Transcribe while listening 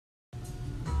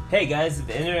Hey guys, if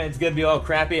the internet's gonna be all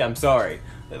crappy, I'm sorry.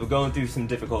 We're going through some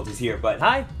difficulties here, but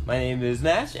hi, my name is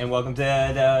Nash, and welcome to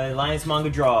the Alliance Manga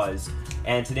Draws.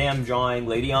 And today I'm drawing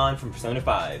Lady On from Persona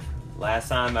 5. Last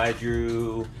time I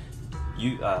drew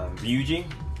Ryuji,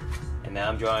 and now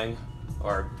I'm drawing,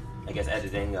 or I guess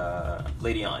editing,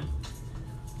 Lady On.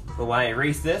 But while I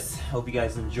erase this, hope you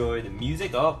guys enjoy the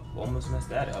music. Oh, almost messed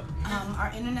that up.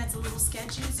 Our internet's a little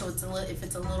sketchy, so if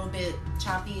it's a little bit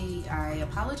choppy, I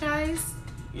apologize.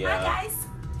 Yeah. Hi guys,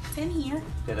 Tin here.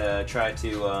 Gonna try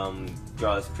to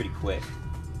draw this pretty quick,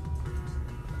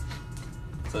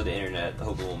 so the internet, I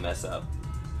hope it won't mess up.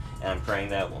 And I'm praying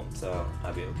that won't, so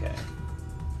I'll be okay.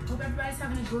 Hope everybody's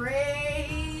having a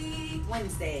great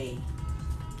Wednesday.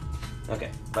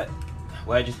 Okay, but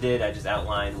what I just did, I just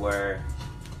outlined where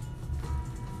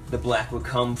the black would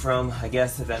come from, I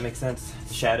guess, if that makes sense.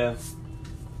 The shadow.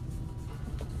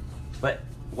 But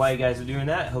while you guys are doing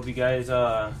that, I hope you guys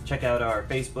check out our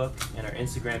Facebook and our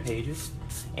Instagram pages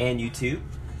and YouTube,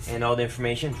 and all the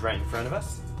information is right in front of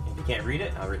us. If you can't read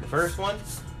it, I'll read the first one.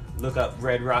 Look up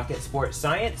Red Rocket Sports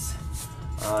Science.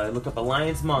 Look up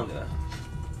Alliance Manga.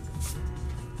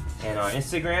 And our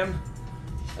Instagram,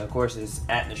 of course, is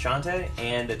at Nashante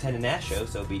and the Ten and Nash Show,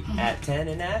 so it'll be at Ten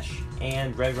and Nash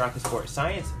and Red Rocket Sports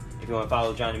Science. If you want to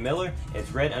follow Johnny Miller,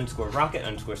 it's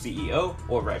Red_Rocket_CEO,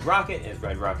 or Red Rocket is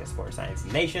Red Rocket Sports Science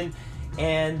Nation.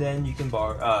 And then you can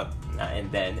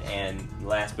and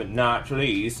last but not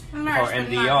least, our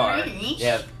MDR. They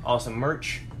have awesome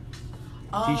merch,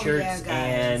 t-shirts,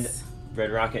 and Red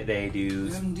Rocket, they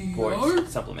do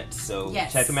sports supplements. So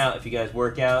check them out if you guys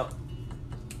work out.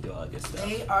 Do all that good stuff.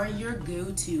 They are your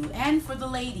go-to. And for the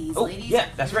ladies,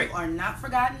 that's right. Are not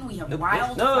forgotten. We have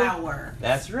Wildflower.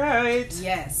 That's right.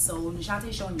 Yes. So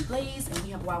Nishante's showing you Blaze, and we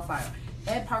have Wildflower.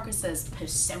 Ed Parker says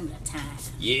Persona time.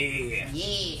 Yeah.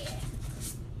 Yeah.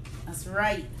 That's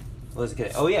right. What was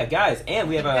it? Oh yeah, guys, and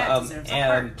we have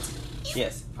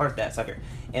part that sucker,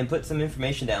 and put some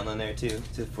information down on there too,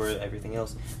 for everything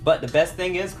else. But the best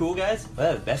thing is cool, guys.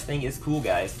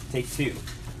 Take two.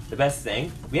 The best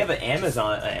thing, we have an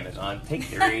Amazon, take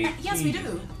three. Yes, we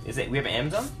do. We have an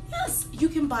Amazon? Yes, you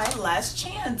can buy Last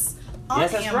Chance on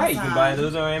Yes, that's Amazon. right. You can buy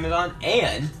those on Amazon,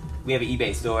 and we have an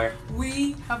eBay store.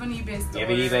 We have an eBay store. We have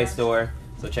an eBay store,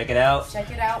 so check it out. Check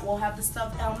it out. We'll have the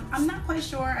stuff. I'm not quite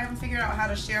sure. I haven't figured out how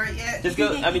to share it yet. Just go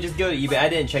to eBay. I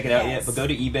didn't check it out yet, but go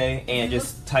to eBay and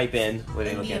just type in what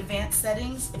they look at. In the advanced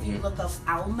settings, if you look up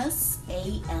Almas,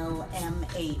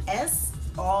 ALMAS,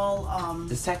 all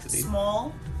just text it, dude.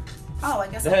 Small. Oh, I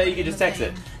guess you can just text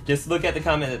it. Just look at the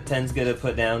comment that Ten's gonna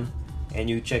put down, and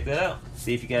you check that out.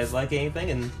 See if you guys like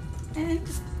anything, and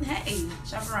hey,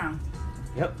 shop around.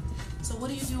 Yep. So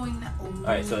what are you doing now? All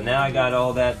right. So now I got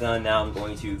all that done. Now I'm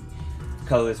going to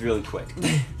color this really quick.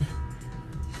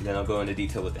 Then I'll go into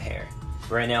detail with the hair.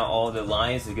 Right now, all the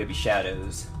lines are gonna be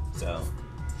shadows. So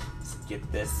let's get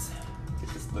this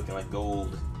looking like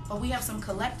gold. But we have some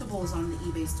collectibles on the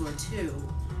eBay store too.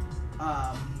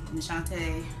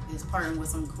 Nishante is partnering with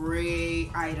some great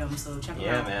items, so check them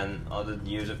out. Yeah, man, all the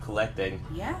years of collecting.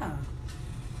 Yeah.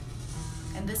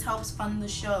 And this helps fund the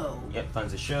show. Yep,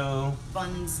 funds the show.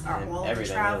 Funds all the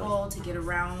travel to get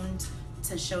around,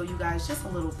 to show you guys just a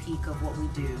little peek of what we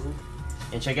do.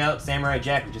 And check out Samurai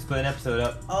Jack. We just put an episode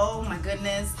up. Oh my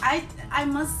goodness. I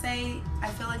must say, I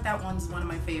feel like that one's one of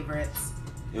my favorites.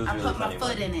 It was really put my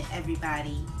foot in it,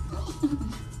 everybody.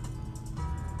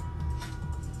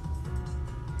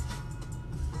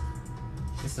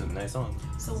 This is a nice song.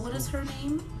 So what is her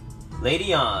name?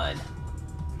 Lady On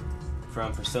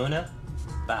from Persona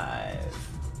 5.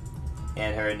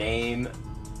 And her name,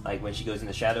 like when she goes in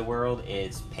the shadow world,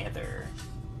 is Panther.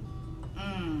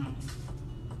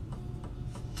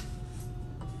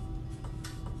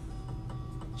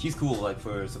 She's cool, like,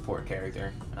 for a support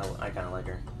character. I kind of like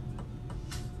her.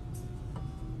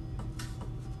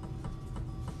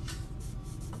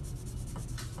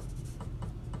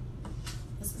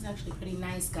 This is actually pretty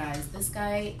nice, guys. This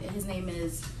guy, his name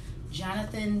is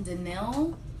Jonathan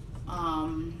Denell.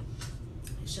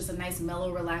 It's just a nice,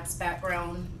 mellow, relaxed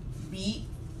background beat.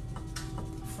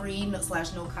 Free / no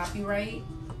copyright.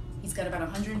 He's got about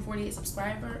 148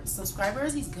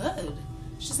 subscribers. He's good.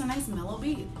 It's just a nice, mellow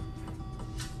beat.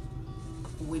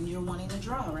 When you're wanting to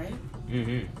draw, right?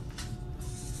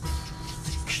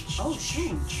 Oh,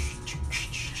 shoot.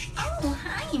 Oh,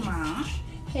 hi, Mom.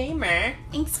 Hey, Ma.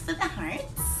 Thanks for the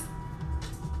hearts.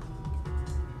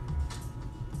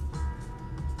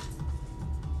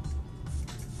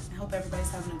 I hope everybody's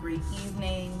having a great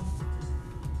evening.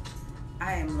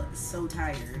 I am so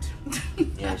tired.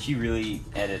 Yeah, she really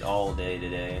edited all day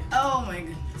today. Oh my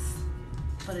goodness.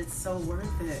 But it's so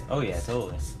worth it. Oh yeah,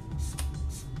 totally.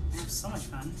 So much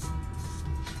fun.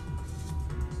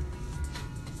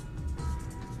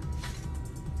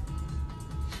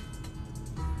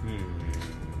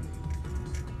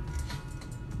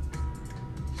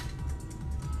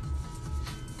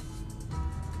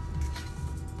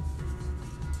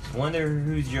 I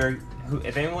wonder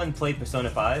if anyone played Persona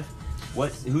 5,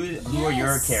 who are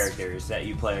your characters that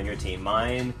you play on your team?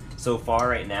 Mine, so far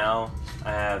right now,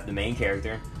 I have the main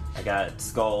character. I got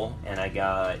Skull, and I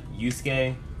got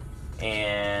Yusuke,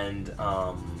 and,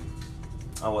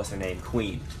 what's her name?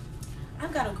 Queen.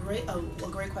 I've got a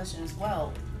great question as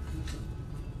well.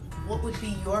 What would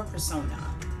be your persona?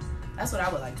 That's what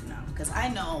I would like to know, because I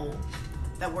know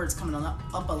that word's coming up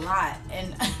a lot,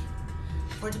 and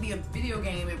for it to be a video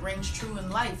game, it rings true in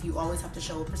life. You always have to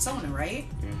show a persona, right?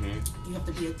 Mm-hmm. You have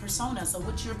to be a persona. So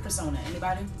what's your persona?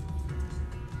 Anybody?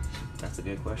 That's a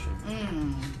good question.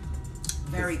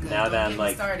 Very good. Now that I'm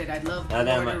like started, I'd love. Now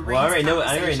that I'm like, well, I already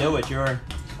know what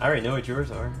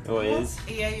yours are. Or is.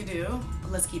 Yeah, you do.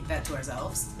 Let's keep that to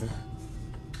ourselves.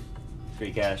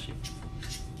 Free cash.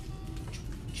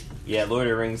 Yeah, Lord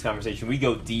of the Rings conversation. We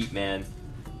go deep, man.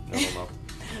 No homo.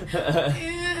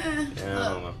 No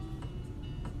homo.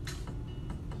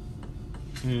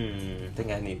 I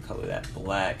think I need to color that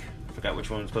black. I forgot which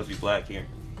one was supposed to be black here.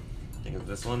 I think it's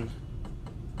this one.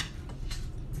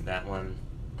 That one.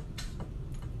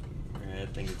 I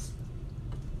think it's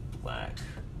black.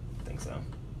 I think so.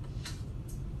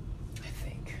 I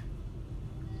think.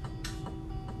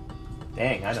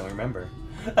 Dang, I don't remember.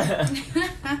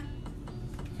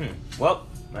 Well,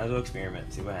 might as well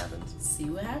experiment. See what happens. See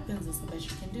what happens. That's the best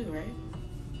you can do, right?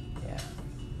 Yeah.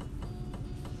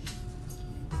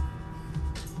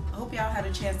 I hope y'all had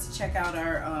a chance to check out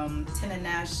our Ten and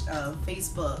Nash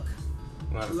Facebook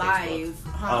live.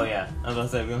 Facebook. Huh? Oh yeah, I was about to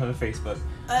say we don't have a Facebook.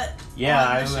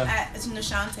 Yeah, at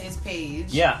Nashante's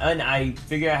page. Yeah, and I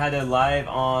figured I had it live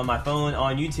on my phone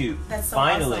on YouTube. That's so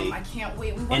finally. Awesome. I can't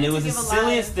wait. And it was the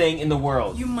silliest thing in the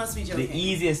world. You must be joking. The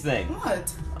easiest thing.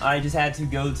 What? I just had to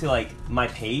go to like my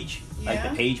page, like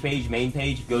the main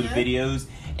page, go to videos,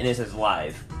 and it says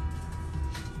live.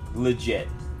 Legit.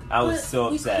 I was so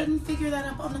upset. We couldn't figure that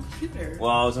up on the computer.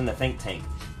 Well, I was in the think tank.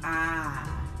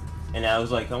 And I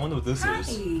was like, I wonder what this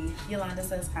is. Yolanda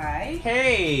says hi.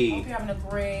 Hey! Hope you're having a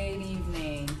great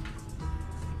evening.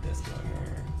 This one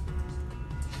here.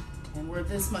 And we're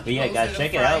this much But yeah, guys,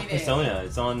 check it Friday. out. Persona.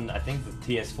 It's on, I think, the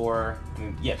PS4.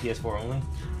 PS4 only.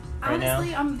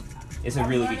 Honestly, now. It's a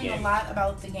really good game. I'm learning a lot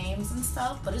about the games and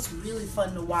stuff, but it's really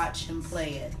fun to watch him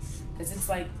play it. Because it's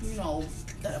like,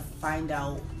 gotta find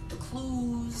out the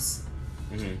clues.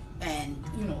 And,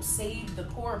 save the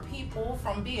poor people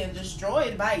from being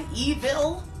destroyed by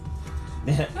evil.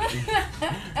 Evil!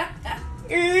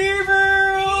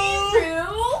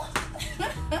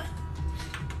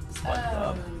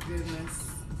 Oh,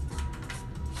 goodness.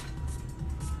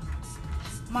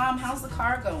 Mom, how's the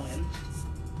car going?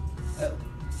 Oh,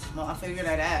 well, I figured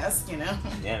I'd ask, Yeah,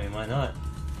 I mean, why not?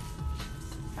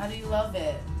 How do you love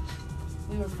it?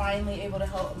 We were finally able to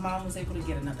help. Mom was able to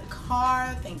get another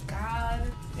car. Thank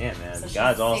God. Yeah, man. So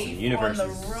God's awesome. The universe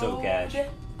is so cash.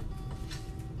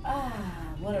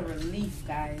 What a relief,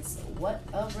 guys. What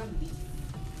a relief.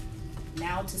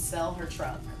 Now to sell her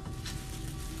truck.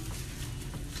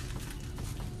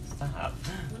 Stop.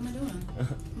 What am I doing?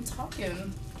 I'm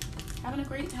talking. Having a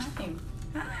great time.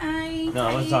 Hi. No,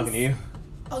 I wasn't talking to you.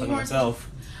 Oh, you weren't myself.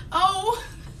 Oh.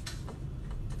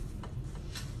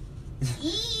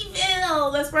 Evil.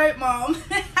 That's right, Mom.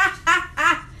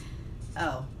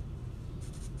 Oh.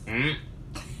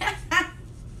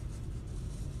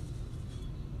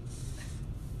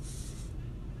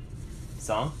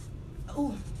 Song?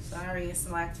 Oh, sorry, it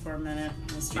slacked for a minute.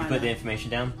 Did you put the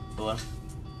information down below?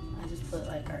 I just put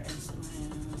like our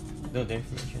Instagram. No, the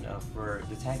information for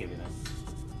the tag everything.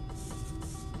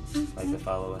 Like the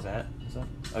follow us at and stuff.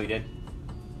 Oh, you did?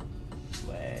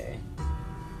 Way.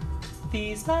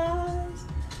 These eyes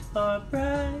are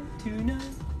bright tonight.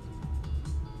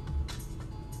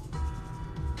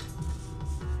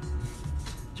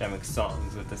 Trying to make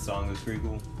songs with the song was pretty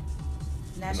cool.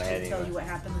 Nash, did tell you what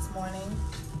happened this morning?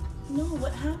 No,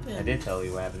 what happened? I did tell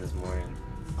you what happened this morning.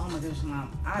 Oh my gosh,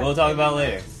 Mom. We'll talk about it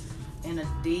later. In a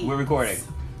daze. We're recording.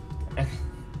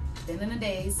 Been in a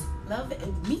daze. Love it.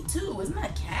 Me too. Isn't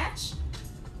that catch?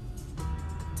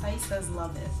 Tice says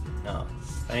love it. Oh,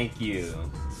 thank you.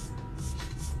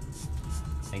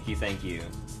 Thank you.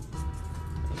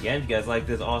 Again, if you guys like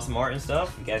this awesome art and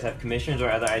stuff, if you guys have commissions or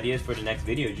other ideas for the next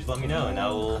video, just let me know and I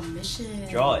will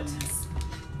draw it.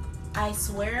 I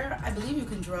swear, I believe you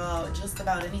can draw just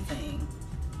about anything.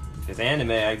 If it's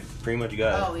anime, I pretty much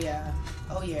got it.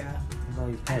 Oh yeah.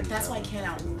 That's why I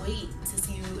cannot wait to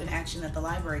see you in action at the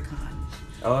Library Con.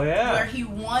 Oh, yeah. Where he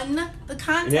won the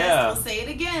contest. Yeah. We'll say it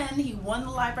again. He won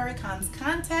the Library Con's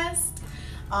contest,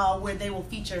 where they will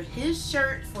feature his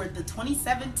shirt for the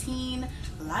 2017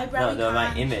 Library Con. No,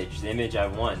 my image. The image I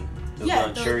won.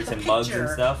 The shirts and mugs and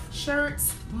stuff.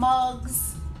 Shirts,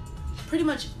 mugs, pretty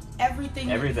much everything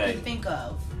you can think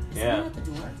of. Is someone at the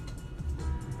door?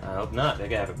 I hope not. They're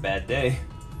going to have a bad day.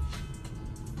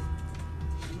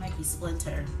 It might be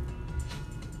Splinter.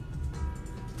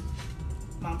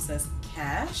 Mom says,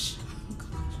 cash?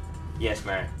 Yes,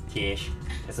 Mara. Cash.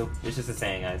 It's just a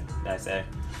saying I say.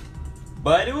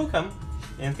 But it will come.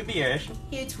 And it could be yours.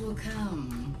 It will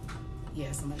come.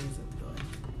 Yeah, somebody's at the door.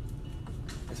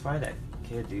 It's probably that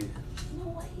kid, dude. No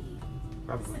way.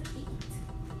 Probably. It's an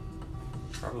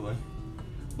 8. Probably.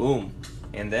 Boom.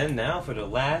 And then now for the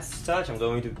last touch, I'm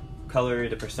going to color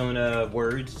the persona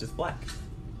words just black.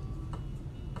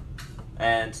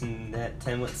 And that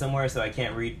 10 went somewhere, so I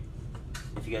can't read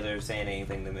if you guys are saying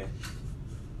anything to me.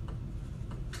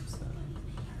 So.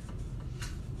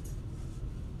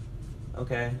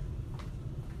 Okay.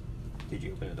 Did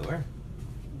you open the door?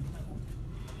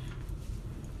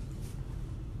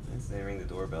 They ring the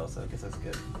doorbell, so I guess that's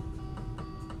good.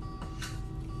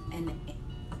 An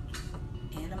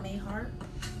anime harp?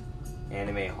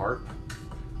 Anime harp?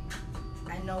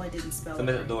 I know I didn't spell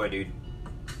Somebody it. at the door, dude.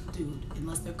 Dude,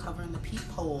 unless they're covering the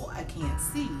peephole, I can't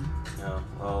see. No,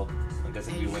 well, I guess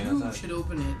if And you wait you outside. should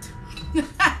open it.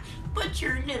 But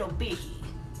you're little bitty.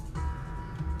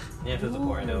 Yeah, if it's a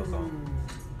boring, no phone.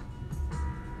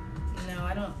 No,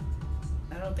 I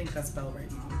don't think that's spelled right,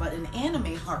 Mom. But an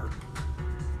anime harp.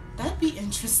 That'd be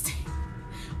interesting.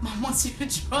 Mom wants you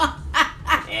to draw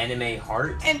Anime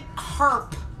heart? an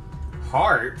harp.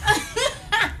 Harp?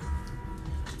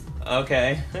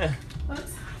 Okay.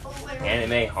 That's hilarious.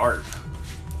 Anime harp.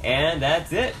 And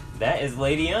that's it. That is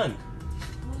Lady Young.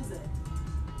 What is it?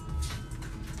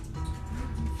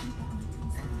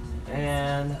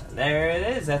 And there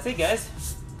it is. That's it,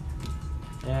 guys.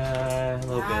 A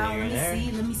little bit here and there.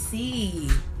 Let me see.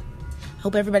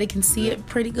 Hope everybody can see it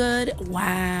pretty good.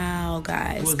 Wow,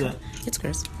 guys. Who was that? It's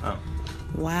Chris. Oh.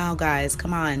 Wow, guys.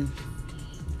 Come on.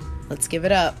 Let's give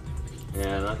it up.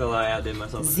 Yeah, I'm not gonna lie, I outdid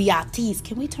myself. Ziatis.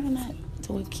 Can we turn that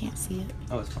so we can't see it?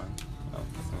 Oh, it's fine. Oh,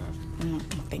 it's not.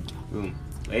 Thank you. Boom.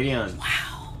 Lady Young.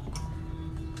 Wow.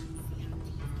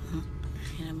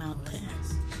 Get him out there.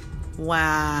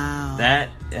 Wow. That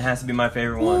it has to be my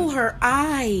favorite Ooh, one. her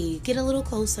eye. Get a little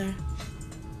closer.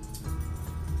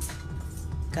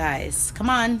 Guys, come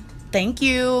on. Thank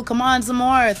you. Come on, some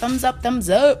more. Thumbs up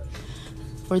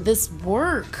for this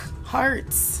work.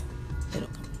 Hearts. It'll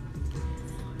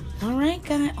come. All right,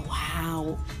 guys.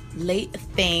 Wow.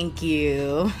 Thank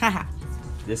you.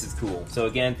 This is cool. So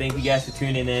again, thank you guys for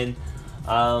tuning in.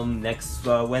 Next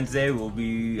Wednesday, I'll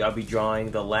be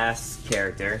drawing the last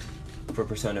character for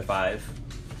Persona 5.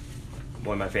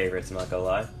 One of my favorites, I'm not gonna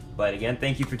lie. But again,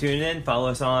 thank you for tuning in. Follow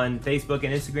us on Facebook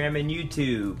and Instagram and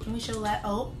YouTube. Can we show that?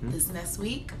 Oh, this next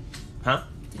week? Huh?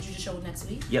 Did you just show it next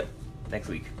week? Yep, next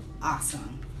week.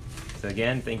 Awesome. So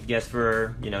again, thank you guys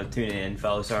for tuning in.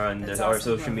 Follow us on our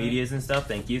social medias and stuff.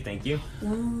 Thank you.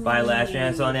 Ooh. Buy Last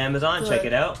Chance on Amazon. Check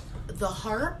it out. The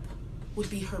harp would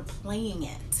be her playing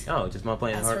it. Oh, just my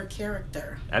playing as harp. her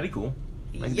character. That'd be cool.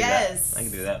 Yes. I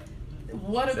can do that.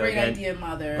 What a great again, idea,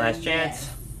 Mother. Last Chance.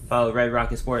 Yes. Follow Red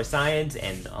Rocket Sports Science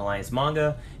and Alliance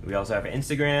Manga. We also have our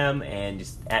Instagram and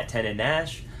just at 10 and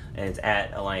Nash. And it's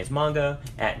at Alliance Manga,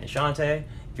 at Nashante.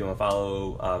 If you want to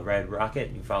follow Red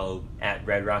Rocket, you follow at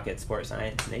Red Rocket Sports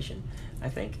Science Nation, I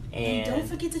think. And don't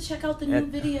forget to check out the new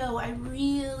video. I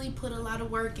really put a lot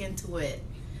of work into it.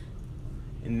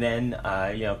 And then,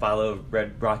 follow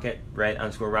Red _Rocket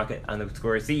 _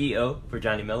 CEO for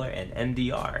Johnny Miller and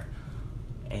MDR.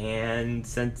 And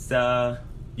since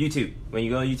YouTube, when you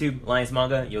go to YouTube, Alliance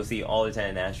Manga, you'll see all the 10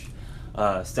 and Nash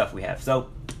stuff we have. So,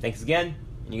 thanks again,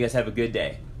 and you guys have a good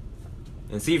day.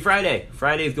 And see you Friday.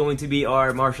 Friday is going to be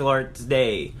our martial arts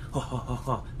day.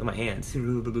 Look at my hands.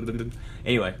 Anyway,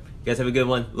 you guys have a good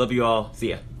one. Love you all. See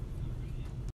ya.